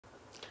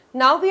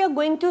Now we are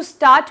going to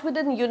start with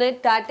a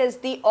unit that is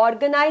the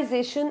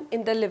organization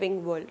in the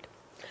living world.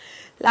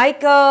 Like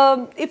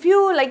if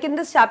you like in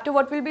this chapter,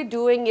 what we'll be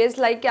doing is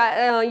like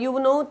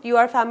you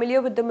are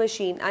familiar with the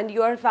machine and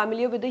you are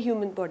familiar with the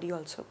human body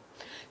also.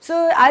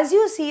 So as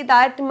you see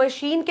that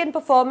machine can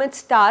perform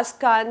its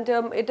task and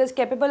it is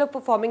capable of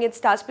performing its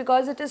task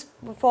because it is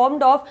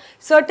formed of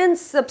certain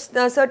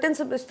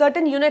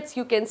units,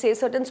 you can say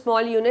certain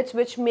small units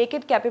which make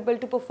it capable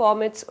to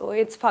perform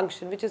its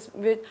function,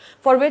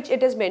 for which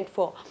it is meant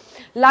for.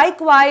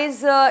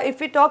 Likewise, if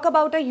we talk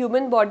about a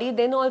human body,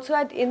 then also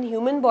in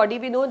human body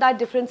we know that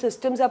different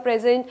systems are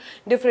present,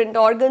 different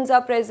organs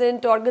are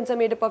present. Organs are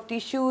made up of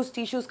tissues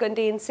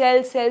contain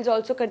cells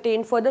also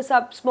contain further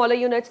smaller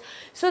units.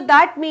 So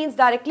that means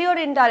directly or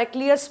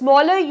indirectly a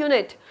smaller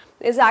unit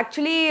is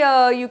actually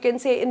you can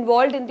say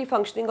involved in the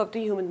functioning of the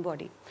human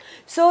body.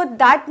 So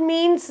that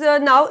means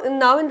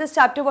now in this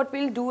chapter what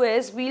we'll do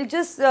is we'll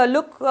just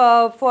look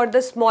for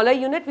the smaller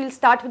unit. We'll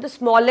start with the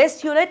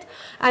smallest unit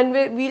and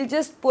we'll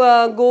just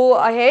go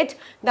ahead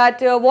that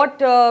what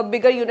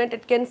bigger unit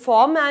it can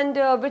form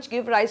and which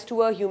give rise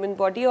to a human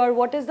body, or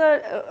what is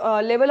the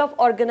level of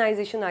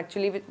organization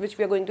actually which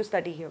we are going to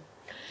study here.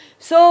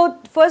 So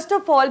first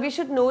of all we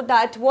should know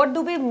that what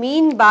do we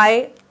mean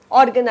by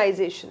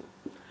organization.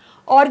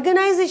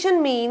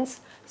 Organization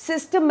means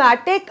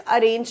systematic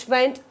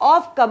arrangement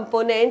of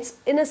components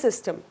in a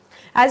system.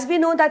 As we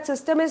know that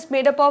system is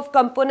made up of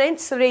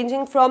components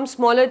ranging from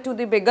smaller to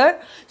the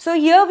bigger. So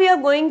here we are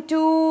going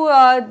to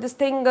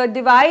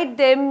divide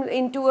them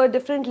into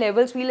different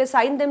levels. We will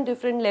assign them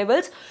different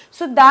levels.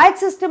 So that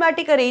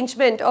systematic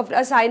arrangement of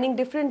assigning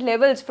different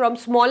levels from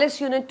smallest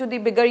unit to the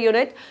bigger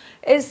unit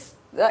is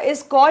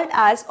called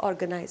as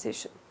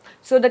organization.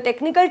 So the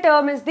technical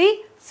term is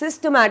the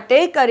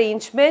systematic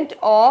arrangement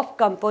of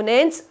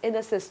components in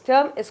a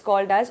system is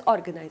called as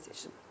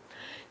organization.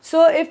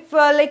 So if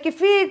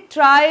we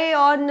try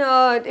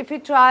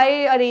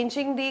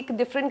arranging the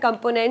different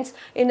components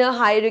in a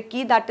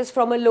hierarchy, that is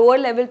from a lower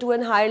level to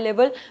a higher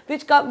level,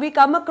 we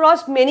come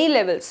across many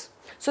levels.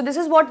 So this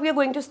is what we are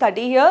going to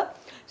study here.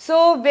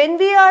 So when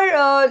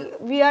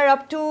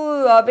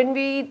when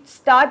we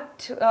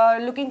start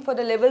looking for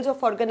the levels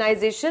of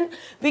organization,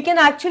 we can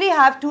actually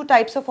have two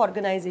types of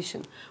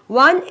organization.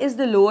 One is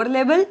the lower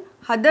level,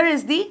 other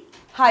is the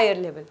higher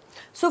level.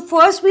 So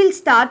first we'll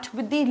start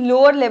with the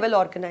lower level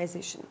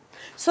organization.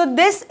 So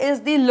this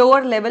is the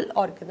lower level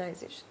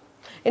organization,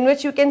 in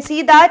which you can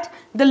see that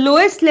the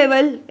lowest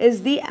level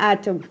is the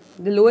atom.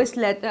 The lowest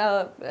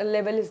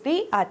level is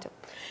the atom.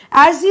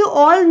 As you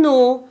all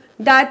know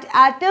that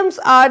atoms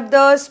are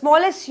the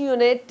smallest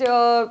unit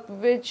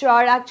which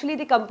are actually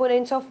the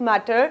components of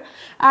matter,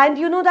 and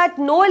you know that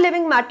no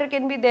living matter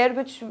can be there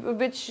which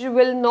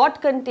will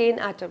not contain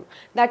atom.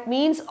 That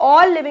means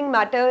all living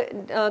matter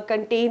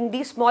contain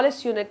the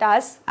smallest unit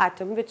as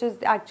atom, which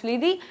is actually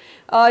the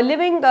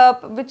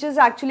which is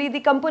actually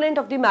the component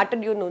of the matter,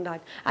 you know that.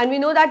 And we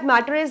know that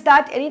matter is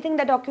that anything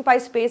that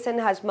occupies space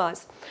and has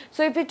mass.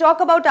 So if we talk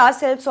about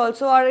ourselves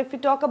also, or if we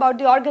talk about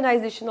the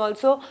organization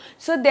also,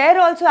 so there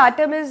also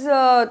atom is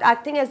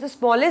acting as the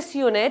smallest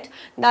unit,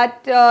 that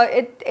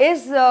it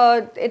is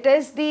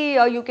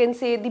the you can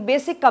say the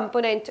basic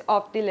component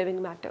of the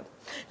living matter.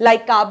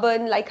 Like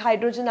carbon, like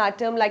hydrogen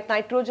atom, like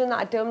nitrogen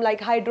atom,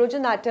 like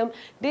hydrogen atom,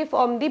 they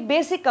form the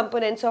basic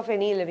components of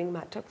any living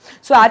matter.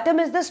 So atom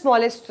is the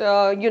smallest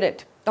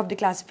unit of the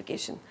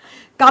classification.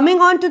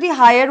 Coming on to the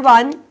higher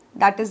one,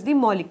 that is the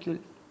molecule.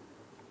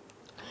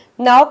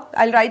 Now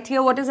I'll write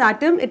here what is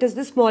atom. It is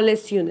the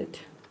smallest unit.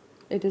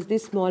 It is the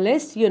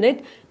smallest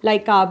unit,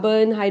 like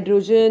carbon,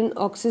 hydrogen,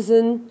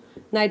 oxygen,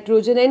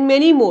 nitrogen and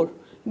many more.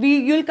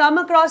 You'll come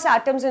across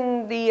atoms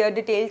in the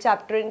detailed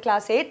chapter in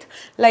class 8,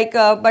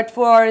 but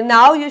for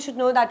now you should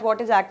know that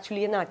what is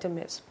actually an atom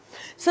is.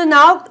 So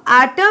now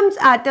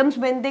atoms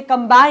when they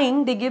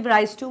combine, they give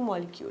rise to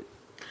molecule.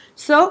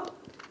 So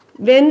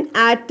when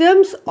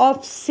atoms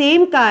of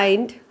same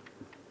kind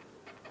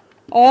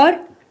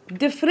or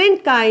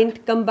different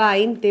kind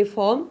combine, they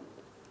form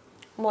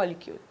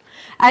molecule.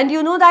 And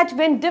you know that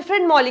when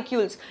different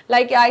molecules,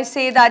 like I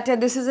say that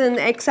this is an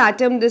X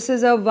atom, this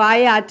is a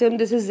Y atom,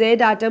 this is Z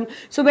atom.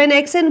 So when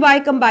X and Y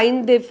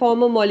combine, they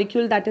form a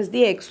molecule, that is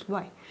the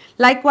XY.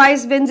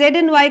 Likewise, when Z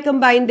and Y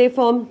combine, they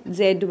form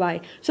ZY.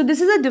 So this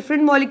is a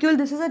different molecule,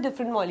 this is a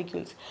different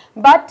molecules.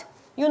 But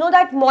you know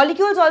that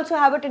molecules also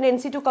have a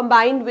tendency to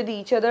combine with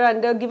each other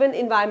under given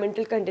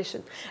environmental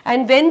condition.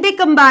 And when they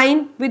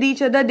combine with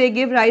each other, they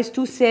give rise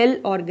to cell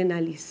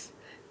organelles.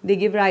 They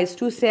give rise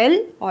to cell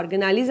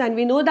organelles, and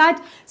we know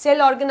that cell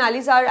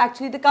organelles are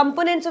actually the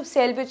components of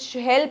cell which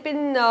help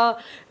in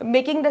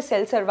making the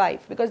cell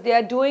survive, because they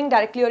are doing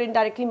directly or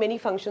indirectly many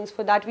functions.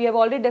 For that we have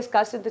already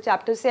discussed in the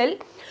chapter cell.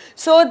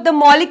 So the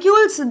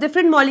molecules,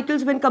 different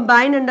molecules when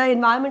combined under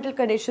environmental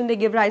condition, they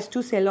give rise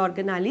to cell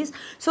organelles.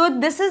 So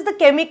this is the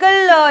chemical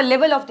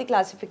level of the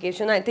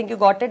classification. I think you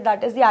got it.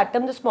 That is the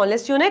atom, the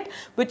smallest unit,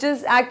 which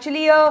is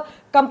actually a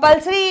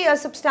compulsory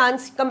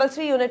substance,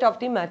 compulsory unit of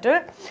the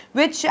matter,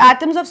 which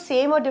atoms of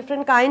same or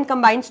different kind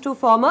combines to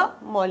form a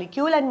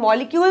molecule, and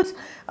molecules,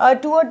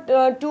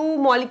 two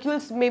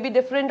molecules may be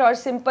different or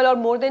simple or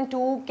more than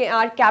two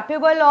are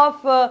capable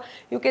of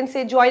you can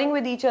say joining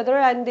with each other,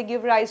 and they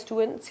give rise to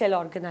a cell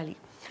organelle.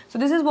 So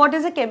this is what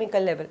is a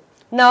chemical level.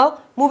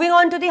 Now moving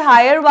on to the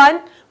higher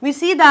one, we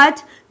see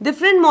that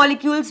different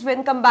molecules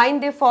when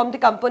combined they form the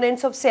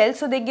components of cells,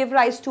 so they give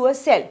rise to a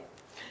cell.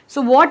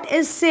 So what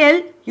is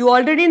cell? You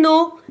already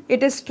know,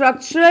 it is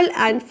structural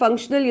and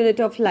functional unit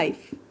of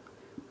life.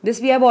 This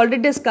we have already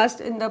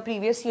discussed in the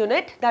previous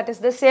unit, that is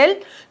the cell.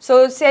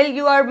 So cell,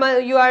 you have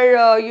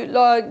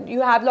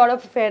lot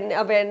of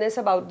awareness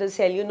about the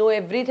cell, you know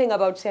everything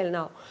about cell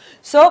now.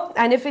 So,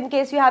 and if in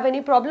case you have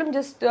any problem,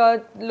 just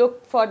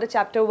look for the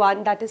chapter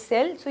 1, that is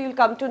cell, so you will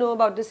come to know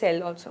about the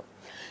cell also.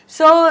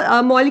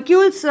 So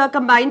molecules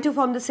combine to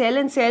form the cell,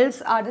 and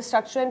cells are the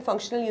structural and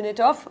functional unit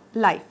of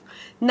life.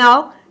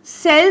 Now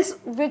cells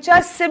which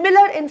are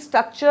similar in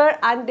structure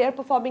and they are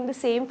performing the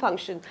same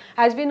function.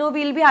 As we know,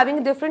 we will be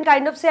having different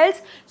kind of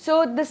cells.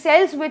 So the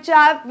cells which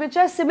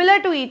are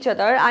similar to each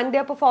other and they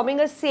are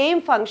performing a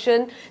same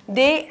function,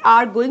 they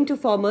are going to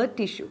form a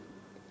tissue.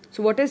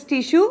 So what is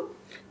tissue?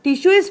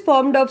 Tissue is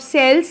formed of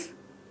cells,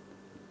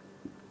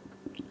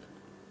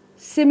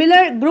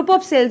 similar group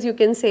of cells, you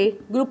can say,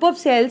 group of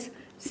cells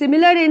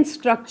similar in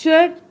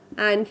structure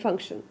and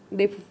function.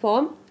 They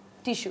form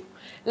tissue.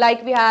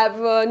 Like we have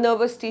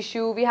nervous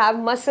tissue, we have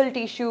muscle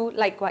tissue,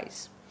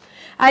 likewise.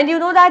 And you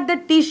know that the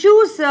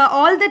tissues,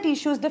 all the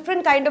tissues,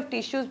 different kind of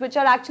tissues which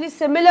are actually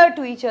similar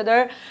to each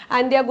other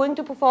and they are going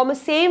to perform a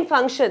same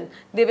function,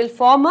 they will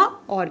form a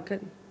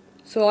organ.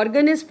 So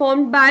organ is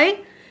formed by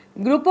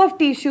group of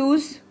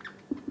tissues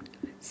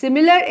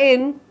similar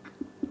in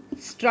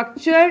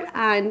structure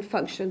and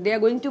function. They are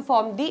going to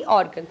form the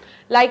organ.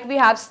 Like we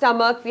have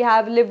stomach, we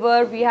have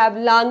liver, we have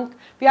lung,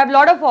 we have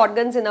lot of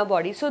organs in our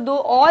body. So though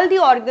all the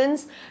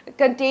organs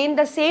contain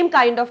the same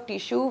kind of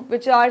tissue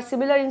which are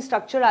similar in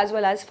structure as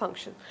well as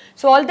function.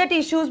 So all the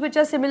tissues which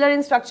are similar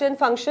in structure and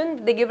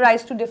function, they give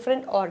rise to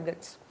different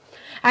organs.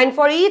 And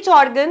for each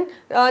organ,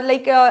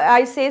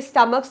 I say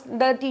stomachs,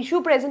 the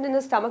tissue present in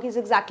the stomach is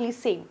exactly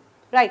same.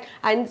 Right,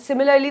 and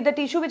similarly the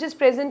tissue which is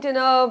present in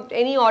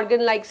any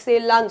organ like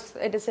say lungs,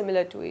 it is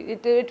similar to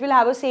it. It will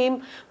have the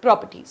same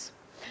properties.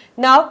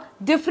 Now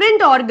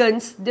different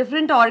organs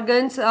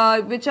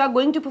which are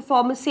going to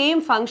perform the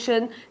same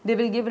function, they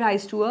will give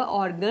rise to a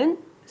organ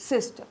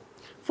system.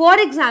 For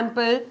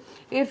example,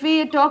 if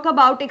we talk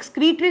about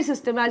excretory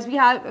system, as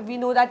we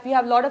know that we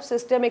have lot of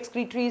system,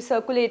 excretory,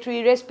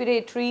 circulatory,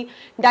 respiratory,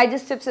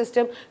 digestive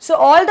system. So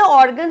all the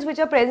organs which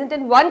are present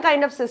in one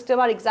kind of system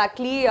are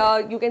exactly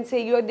you can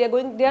say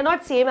they are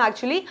not same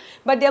actually,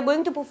 but they are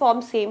going to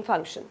perform same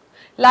function.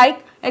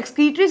 Like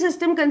excretory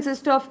system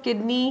consists of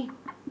kidney,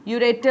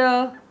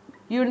 ureter,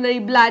 urinary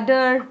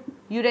bladder,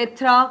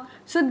 urethra.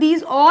 So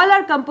these all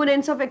are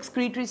components of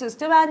excretory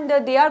system and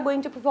they are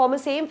going to perform the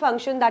same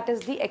function, that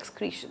is the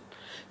excretion.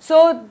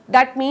 So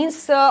that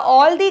means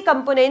all the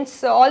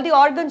components, all the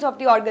organs of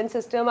the organ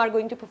system are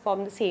going to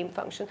perform the same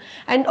function,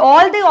 and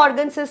all the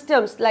organ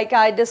systems like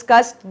I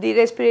discussed, the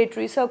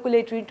respiratory,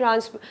 circulatory, you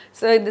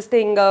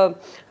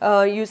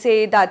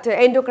say that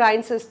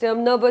endocrine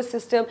system, nervous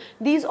system,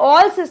 these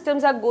all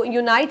systems are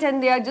unite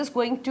and they are just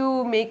going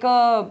to make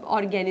a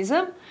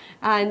organism.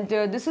 And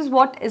this is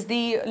what is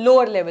the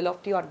lower level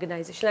of the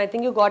organization. I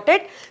think you got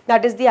it.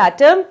 That is the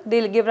atom.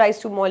 They will give rise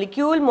to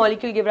molecule.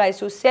 Molecule give rise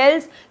to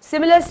cells.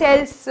 Similar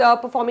cells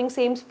performing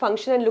same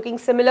function and looking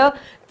similar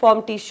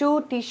form tissue.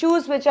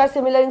 Tissues which are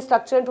similar in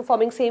structure and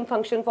performing same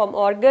function form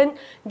organ.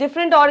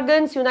 Different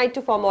organs unite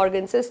to form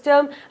organ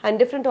system, and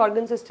different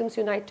organ systems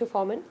unite to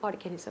form an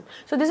organism.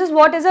 So this is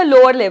what is a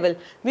lower level.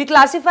 We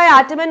classify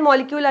atom and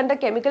molecule under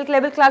chemical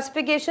level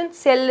classification,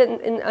 cell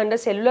under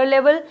cellular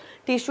level,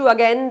 tissue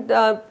again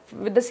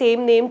with the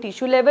same name,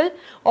 tissue level,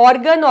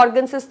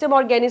 organ system,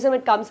 organism,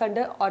 it comes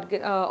under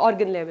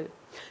organ level.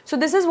 So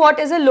this is what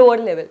is a lower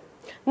level.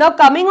 Now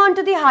coming on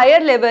to the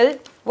higher level,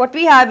 what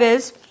we have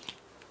is,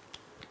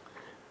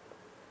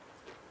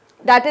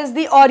 that is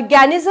the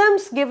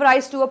organisms give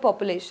rise to a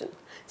population.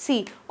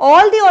 See,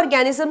 all the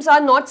organisms are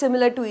not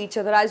similar to each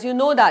other, as you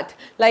know that.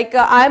 Like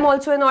I am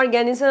also an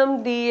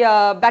organism, the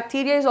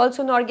bacteria is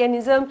also an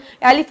organism,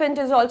 elephant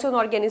is also an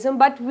organism,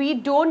 but we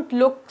don't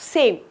look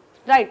same.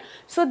 Right.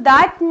 So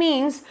that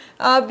means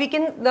we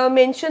can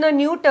mention a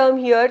new term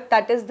here,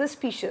 that is the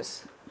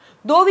species.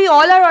 Though we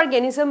all are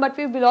organism, but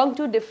we belong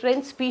to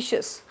different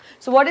species.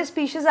 So what is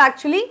species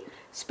actually?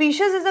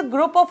 Species is a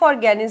group of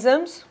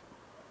organisms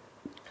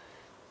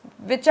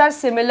which are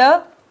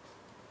similar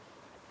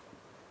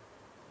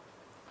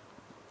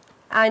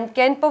and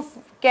can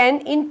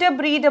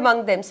interbreed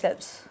among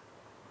themselves.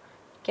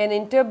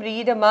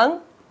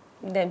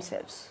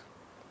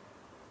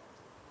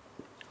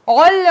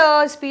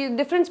 All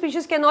different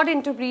species cannot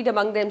interbreed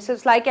among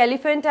themselves, like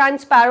elephant and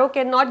sparrow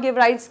cannot give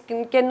rise,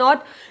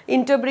 cannot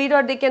interbreed,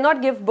 or they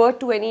cannot give birth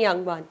to any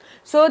young one.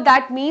 So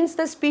that means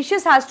the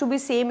species has to be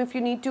same. If you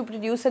need to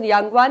produce a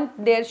young one,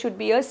 there should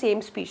be a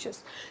same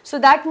species. So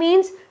that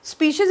means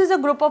species is a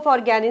group of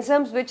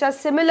organisms which are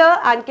similar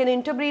and can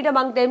interbreed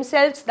among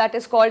themselves, that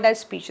is called as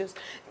species.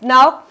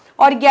 Now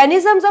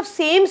organisms of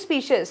same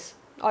species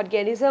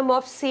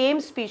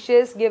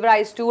give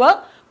rise to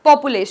a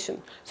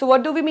population. So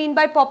what do we mean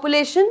by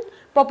population?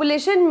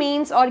 Population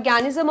means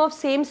organism of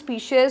same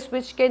species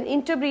which can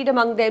interbreed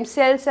among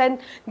themselves, and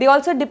they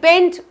also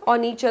depend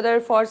on each other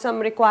for some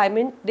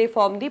requirement. They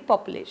form the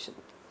population.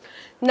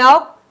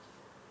 Now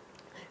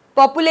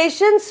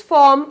populations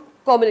form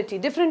community,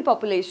 different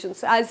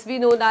populations. As we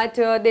know that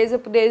there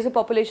is a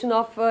population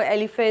of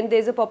elephant, there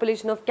is a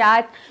population of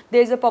cat,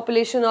 there is a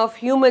population of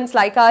humans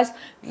like us,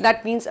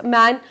 that means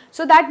man.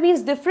 So that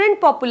means different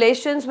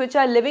populations which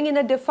are living in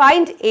a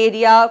defined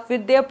area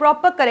with their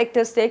proper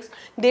characteristics,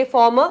 they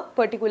form a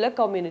particular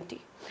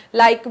community.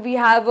 Like we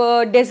have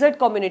a desert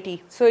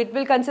community, so it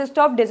will consist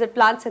of desert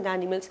plants and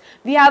animals.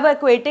 We have an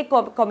aquatic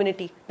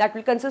community that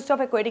will consist of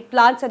aquatic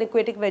plants and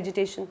aquatic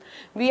vegetation.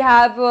 We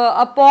have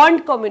a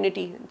pond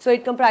community, so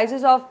it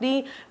comprises of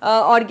the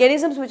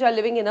organisms which are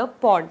living in a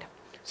pond.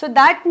 So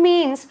that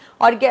means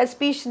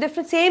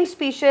same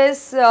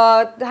species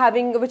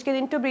which can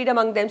interbreed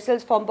among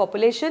themselves form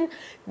population.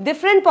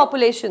 Different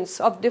populations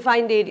of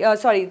defined area,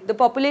 the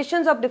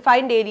populations of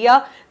defined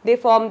area, they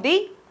form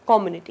the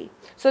community.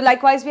 So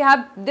likewise we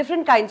have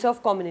different kinds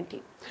of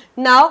community.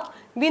 Now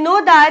we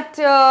know that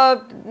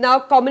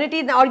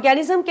the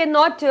organism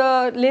cannot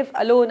live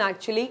alone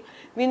actually.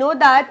 We know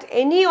that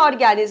any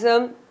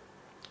organism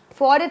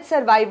for its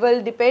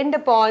survival depend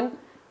upon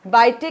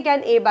biotic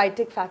and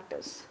abiotic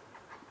factors.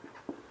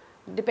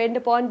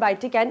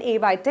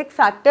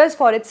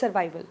 For its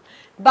survival.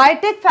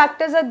 Biotic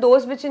factors are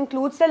those which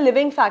includes the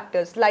living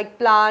factors like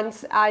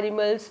plants,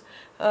 animals,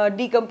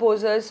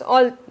 decomposers,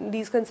 all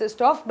these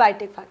consist of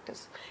biotic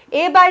factors.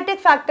 Abiotic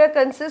factor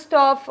consists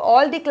of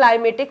all the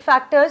climatic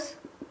factors,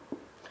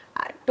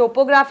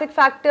 topographic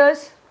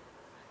factors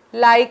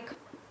like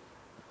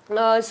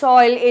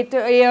soil,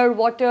 air,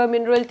 water,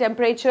 mineral,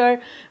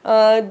 temperature,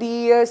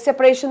 the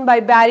separation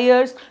by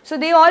barriers. So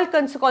they all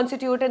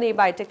constitute an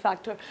abiotic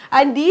factor,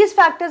 and these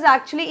factors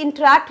actually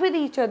interact with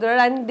each other,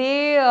 and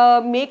they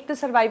make the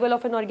survival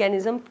of an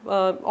organism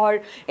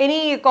or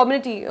any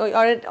community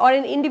or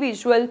an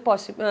individual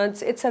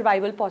its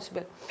survival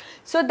possible.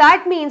 So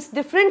that means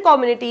different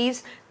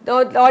communities,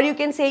 or you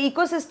can say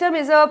ecosystem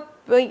is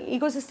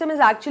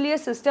actually a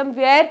system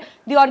where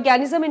the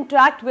organism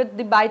interact with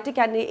the biotic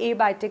and the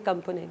abiotic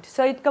component.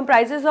 So it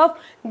comprises of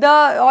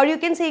or you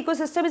can say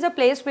ecosystem is a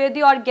place where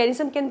the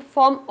organism can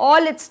perform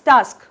all its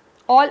tasks,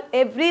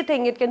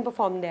 everything it can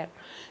perform there.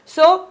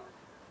 So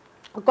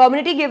a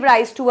community give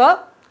rise to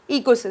a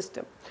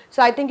ecosystem.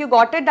 So I think you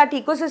got it, that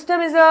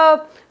ecosystem is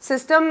a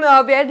system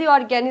where the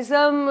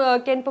organism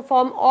can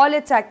perform all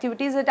its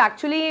activities. It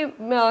actually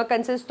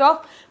consists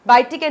of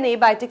biotic and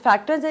abiotic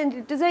factors, and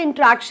it is an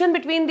interaction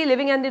between the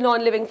living and the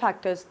non-living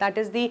factors, that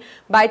is the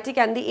biotic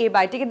and the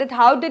abiotic, and that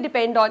how they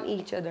depend on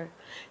each other.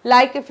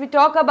 Like if we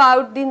talk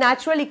about the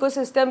natural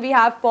ecosystem, we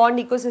have pond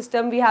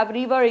ecosystem, we have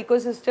river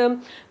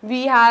ecosystem,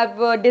 we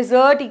have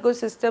desert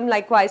ecosystem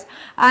likewise.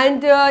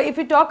 And if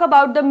we talk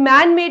about the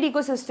man-made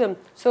ecosystem,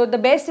 so the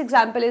best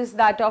example is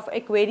that of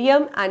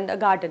aquarium and a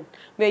garden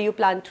where you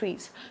plant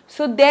trees.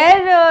 So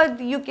there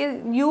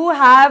you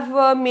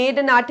have made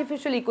an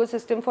artificial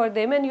ecosystem for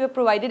them, and you have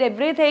provided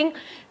everything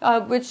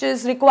which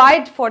is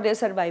required for their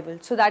survival.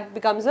 So that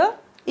becomes a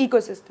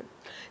ecosystem.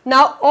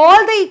 Now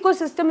all the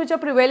ecosystem which are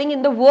prevailing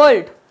in the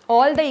world,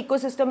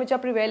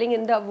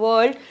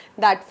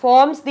 that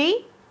forms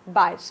the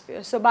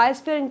biosphere. So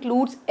biosphere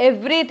includes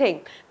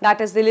everything,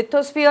 that is the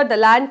lithosphere, the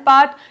land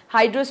part,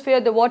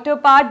 hydrosphere, the water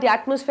part, the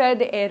atmosphere,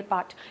 the air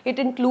part. It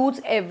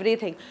includes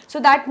everything. So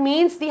that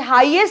means the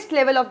highest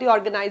level of the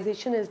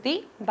organization is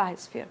the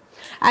biosphere.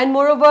 And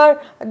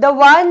moreover, the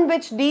one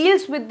which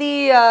deals with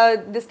the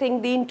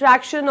the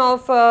interaction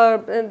of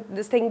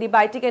the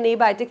biotic and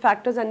abiotic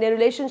factors and their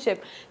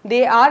relationship,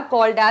 they are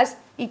called as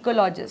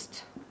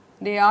ecologists.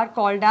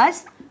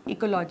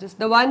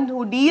 The one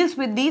who deals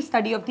with the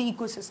study of the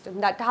ecosystem,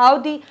 that how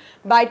the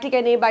biotic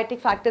and abiotic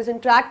factors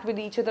interact with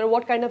each other,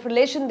 what kind of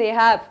relation they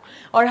have,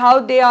 or how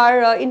they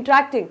are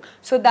interacting.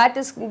 So that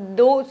is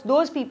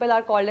those people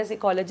are called as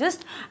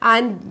ecologists,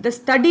 and the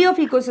study of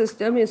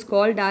ecosystem is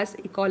called as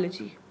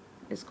ecology.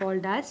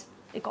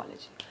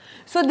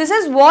 So this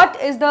is what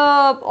is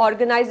the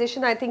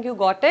organization. I think you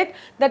got it.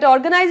 That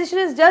organization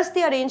is just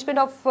the arrangement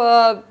of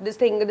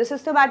the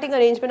systematic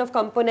arrangement of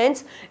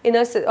components in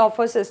a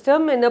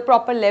system in a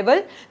proper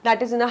level,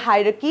 that is in a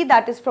hierarchy,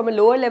 that is from a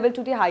lower level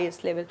to the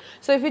highest level.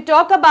 So if we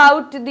talk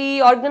about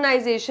the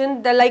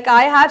organization, like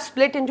I have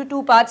split into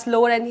two parts,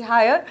 lower and the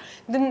higher,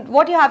 then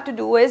what you have to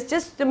do is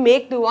just to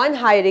make the one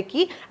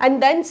hierarchy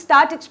and then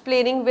start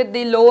explaining with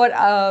the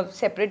lower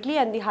separately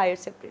and the higher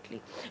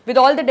separately, with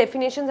all the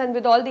definitions and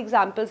with all the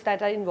examples that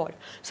that are involved.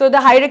 So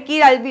the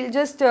hierarchy, I will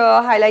just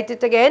highlight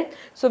it again.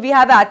 So we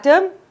have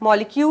atom,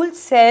 molecule,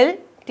 cell,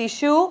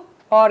 tissue,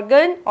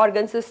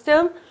 organ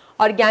system,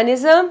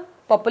 organism,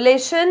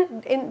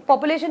 population. In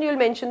population you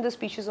will mention the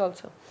species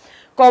also.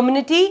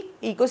 Community,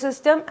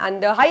 ecosystem,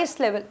 and the highest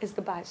level is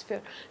the biosphere.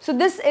 So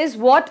this is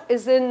what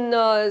is in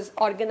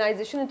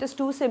organization. It is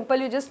too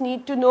simple. You just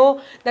need to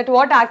know that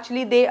what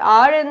actually they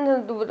are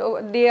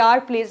and they are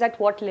placed at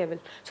what level.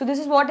 So this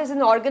is what is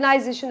an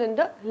organization in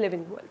the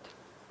living world.